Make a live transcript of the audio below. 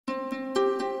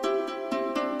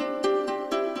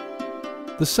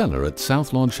The Cellar at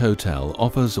South Lodge Hotel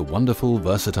offers a wonderful,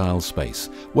 versatile space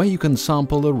where you can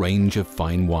sample a range of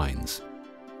fine wines.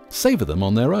 Savour them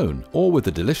on their own or with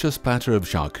a delicious platter of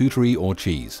charcuterie or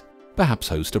cheese. Perhaps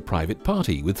host a private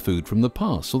party with food from the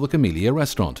Pass or the Camellia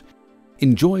restaurant,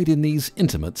 enjoyed in these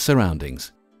intimate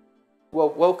surroundings. Well,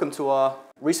 welcome to our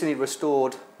recently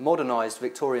restored, modernised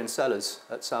Victorian cellars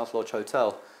at South Lodge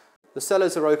Hotel. The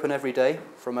cellars are open every day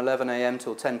from 11 AM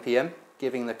till 10 PM,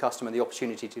 giving the customer the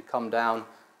opportunity to come down,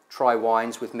 try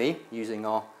wines with me using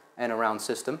our N-Around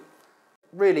system.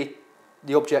 Really,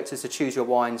 the object is to choose your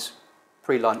wines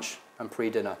pre-lunch and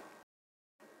pre-dinner.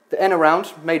 The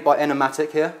N-Around, made by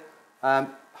Enomatic here,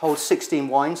 holds 16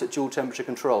 wines at dual temperature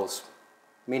controls,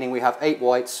 meaning we have 8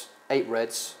 whites, 8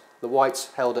 reds, the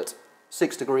whites held at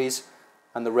 6 degrees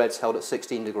and the reds held at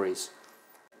 16 degrees.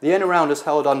 The N-Around is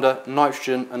held under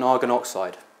nitrogen and argon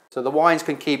oxide, so the wines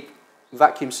can keep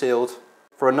vacuum sealed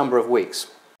for a number of weeks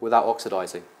without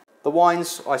oxidizing. The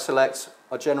wines I select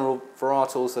are general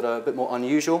varietals that are a bit more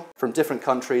unusual from different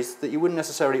countries that you wouldn't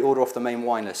necessarily order off the main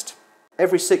wine list.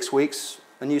 Every 6 weeks,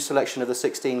 a new selection of the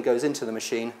 16 goes into the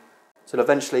machine, so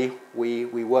eventually we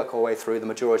work our way through the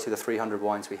majority of the 300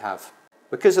 wines we have.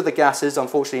 Because of the gases,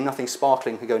 unfortunately nothing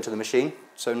sparkling can go into the machine,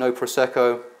 so no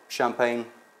Prosecco, Champagne,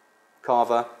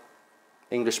 Cava,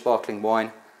 English sparkling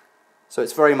wine, so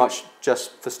it's very much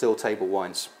just for still table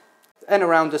wines. The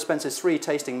N-Around dispenses 3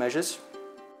 tasting measures.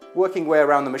 Working way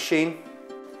around the machine,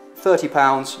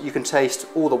 £30 you can taste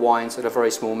all the wines at a very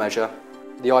small measure.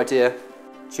 The idea,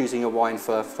 choosing a wine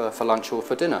for lunch or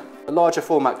for dinner. The larger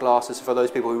format glass is for those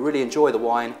people who really enjoy the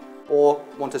wine or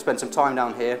want to spend some time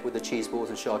down here with the cheese balls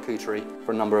and charcuterie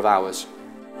for a number of hours.